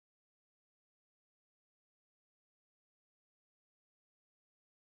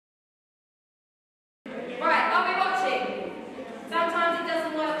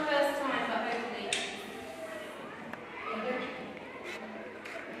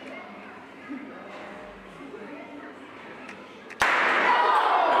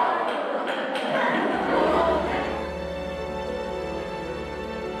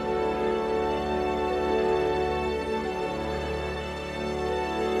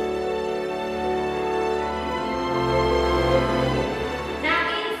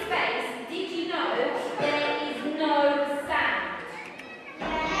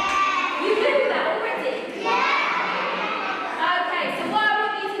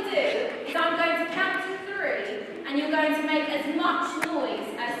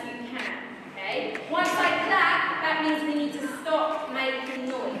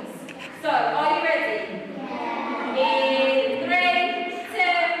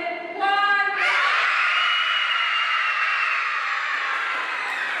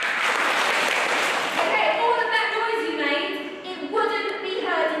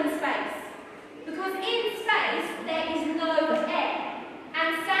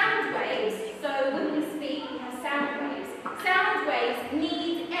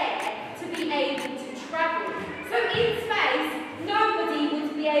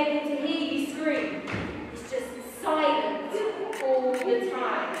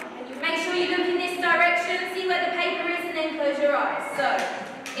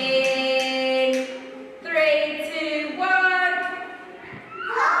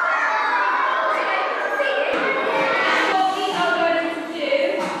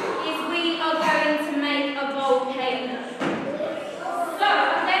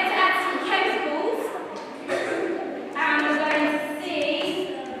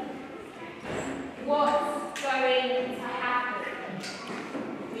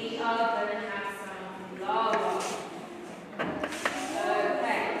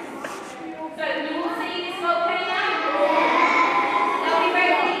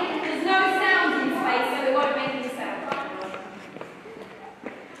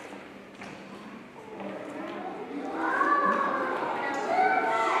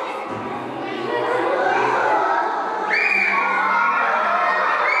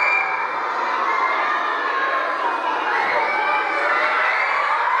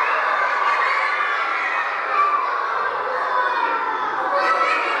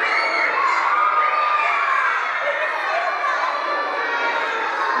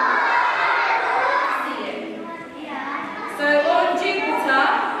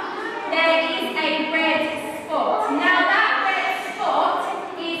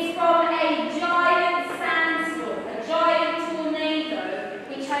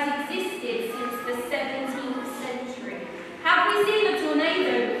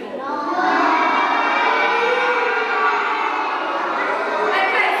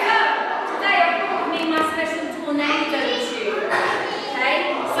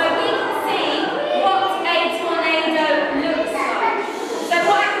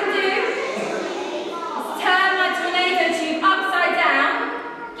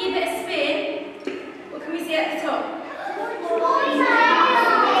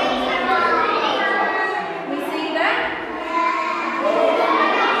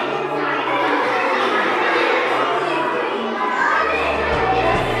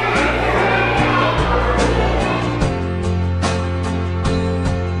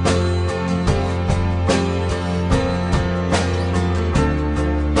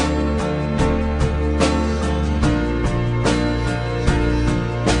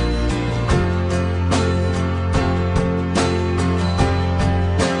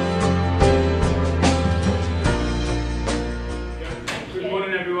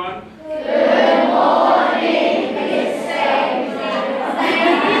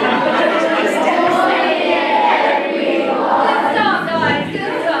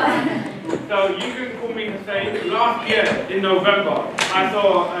in November, I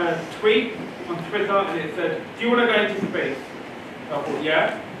saw a tweet on Twitter and it said, do you want to go into space? So I thought,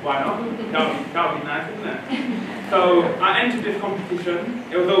 yeah, why not? That would be nice, isn't it? So I entered this competition.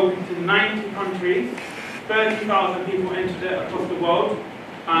 It was open to 90 countries. 30,000 people entered it across the world.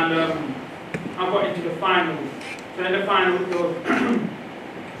 And I got into the finals. So in the finals, there was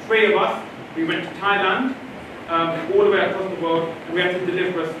 3 of us. We went to Thailand, all the way across the world, and we had to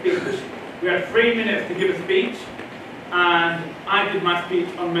deliver a speech. We had 3 minutes to give a speech, and I did my speech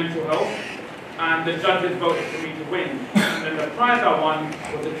on mental health, and the judges voted for me to win. And then the prize I won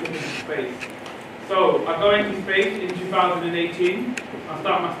was a trip into space. So I go into space in 2018. I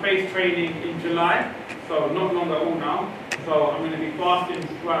start my space training in July, so not long at all now. So I'm going to be fasting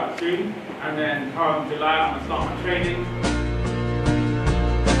throughout June, and then come July I'm going to start my training.